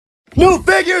New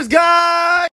figures,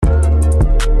 guys!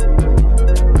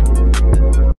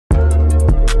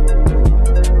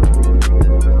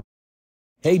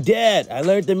 Hey, Dad, I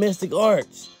learned the mystic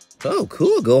arts. Oh,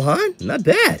 cool, Gohan. Not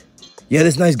bad. Yeah,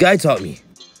 this nice guy taught me.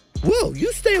 Whoa,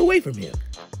 you stay away from him.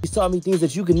 He's taught me things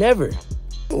that you can never.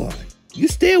 Gohan, you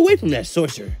stay away from that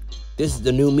sorcerer. This is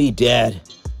the new me, Dad.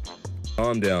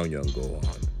 Calm down, young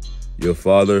Gohan. Your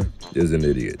father is an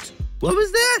idiot. What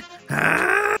was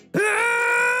that?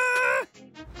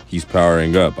 He's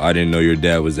powering up. I didn't know your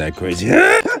dad was that crazy.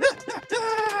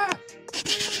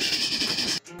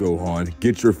 Gohan,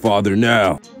 get your father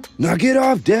now. Now get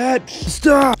off, Dad.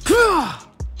 Stop. Damn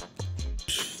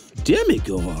it,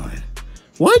 Gohan.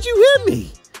 Why'd you hit me?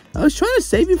 I was trying to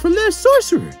save you from that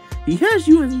sorcerer. He has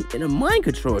you in a mind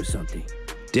control or something.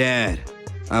 Dad,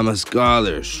 I'm a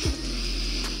scholar.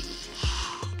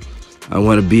 I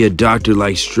want to be a doctor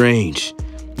like Strange.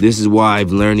 This is why I'm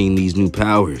learning these new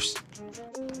powers.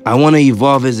 I want to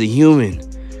evolve as a human.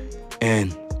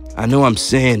 And I know I'm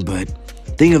saying, but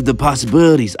think of the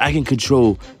possibilities. I can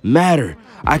control matter.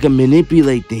 I can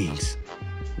manipulate things.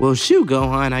 Well, shoot,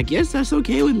 Gohan, I guess that's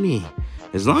okay with me.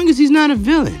 As long as he's not a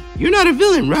villain. You're not a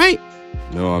villain, right?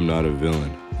 No, I'm not a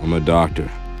villain. I'm a doctor.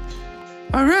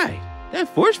 All right. That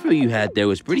force field you had there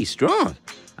was pretty strong.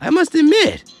 I must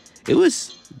admit, it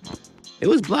was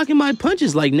blocking my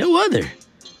punches like no other.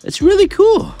 That's really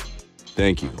cool.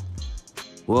 Thank you.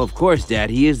 Well, of course, Dad,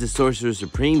 he is the Sorcerer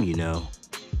Supreme, you know.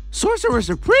 Sorcerer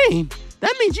Supreme?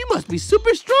 That means you must be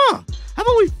super strong. How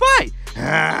about we fight?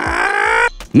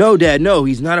 No, Dad, no,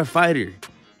 he's not a fighter.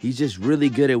 He's just really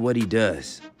good at what he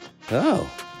does. Oh,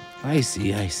 I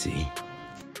see.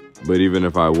 But even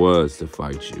if I was to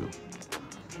fight you,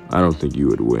 I don't think you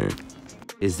would win.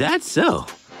 Is that so?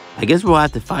 I guess we'll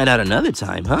have to find out another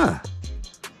time, huh?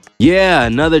 Yeah,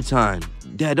 another time.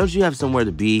 Dad, don't you have somewhere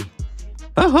to be?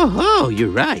 Oh, you're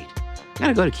right.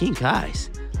 Gotta go to King Kai's.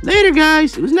 Later,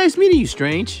 guys. It was nice meeting you,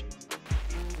 Strange.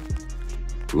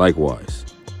 Likewise.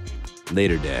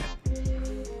 Later, Dad.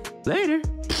 Later.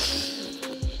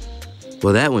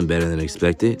 Well, that went better than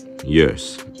expected.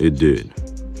 Yes, it did.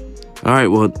 All right,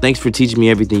 well, thanks for teaching me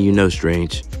everything you know,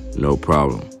 Strange. No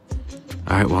problem.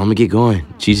 All right, well, I'm gonna get going.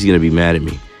 She's gonna be mad at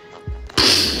me.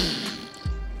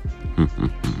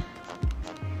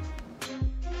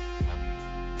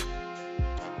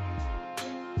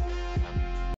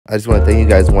 I just want to thank you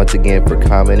guys once again for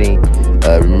commenting.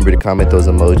 Remember to comment those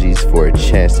emojis for a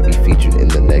chance to be featured in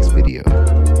the next video.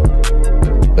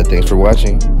 But thanks for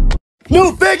watching.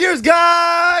 New figures,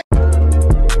 guys!